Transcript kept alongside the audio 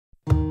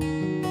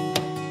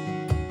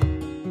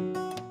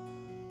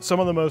Some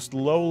of the most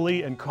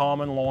lowly and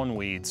common lawn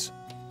weeds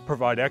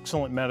provide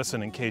excellent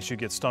medicine in case you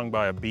get stung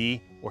by a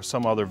bee or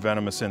some other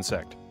venomous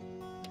insect.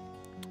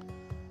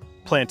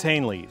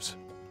 Plantain leaves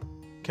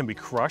can be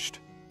crushed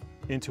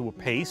into a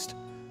paste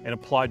and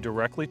applied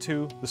directly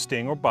to the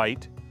sting or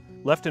bite.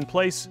 Left in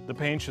place, the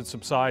pain should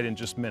subside in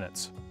just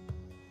minutes.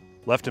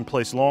 Left in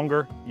place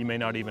longer, you may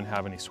not even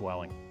have any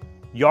swelling.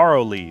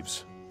 Yarrow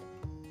leaves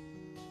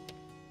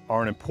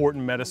are an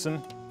important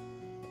medicine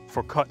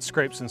for cut,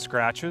 scrapes, and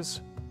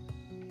scratches.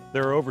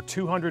 There are over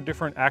 200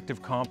 different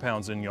active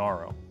compounds in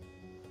yarrow,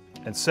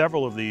 and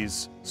several of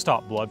these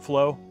stop blood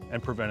flow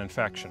and prevent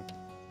infection.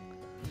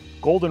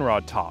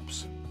 Goldenrod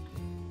tops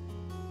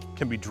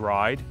can be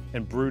dried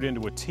and brewed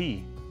into a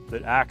tea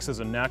that acts as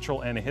a natural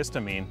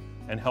antihistamine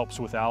and helps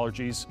with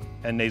allergies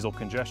and nasal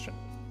congestion.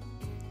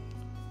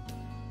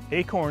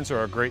 Acorns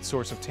are a great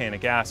source of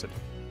tannic acid.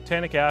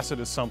 Tannic acid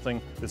is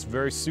something that's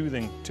very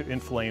soothing to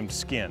inflamed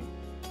skin.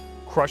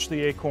 Crush the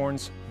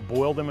acorns,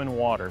 boil them in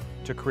water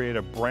to create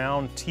a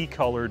brown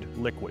tea-colored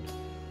liquid.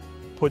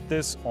 Put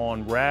this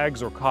on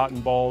rags or cotton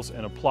balls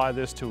and apply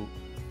this to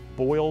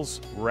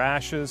boils,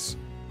 rashes,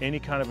 any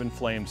kind of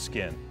inflamed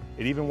skin.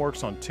 It even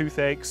works on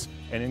toothaches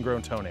and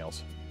ingrown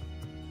toenails.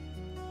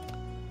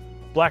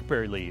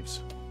 Blackberry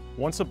leaves.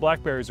 Once the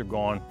blackberries are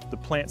gone, the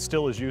plant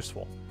still is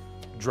useful.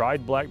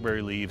 Dried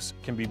blackberry leaves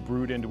can be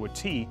brewed into a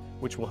tea,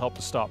 which will help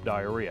to stop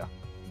diarrhea.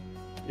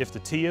 If the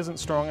tea isn't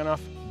strong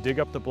enough, dig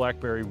up the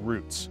blackberry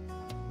roots.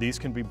 These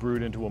can be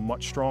brewed into a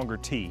much stronger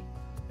tea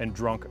and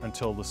drunk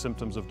until the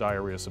symptoms of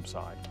diarrhea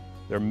subside.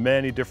 There are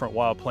many different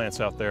wild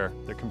plants out there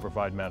that can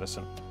provide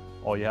medicine.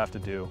 All you have to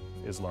do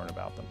is learn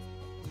about them.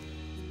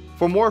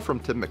 For more from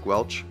Tim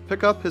McWelch,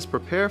 pick up his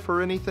Prepare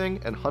for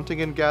Anything and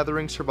Hunting and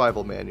Gathering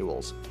survival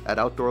manuals at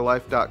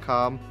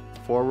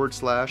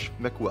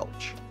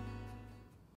outdoorlife.com/McWelch.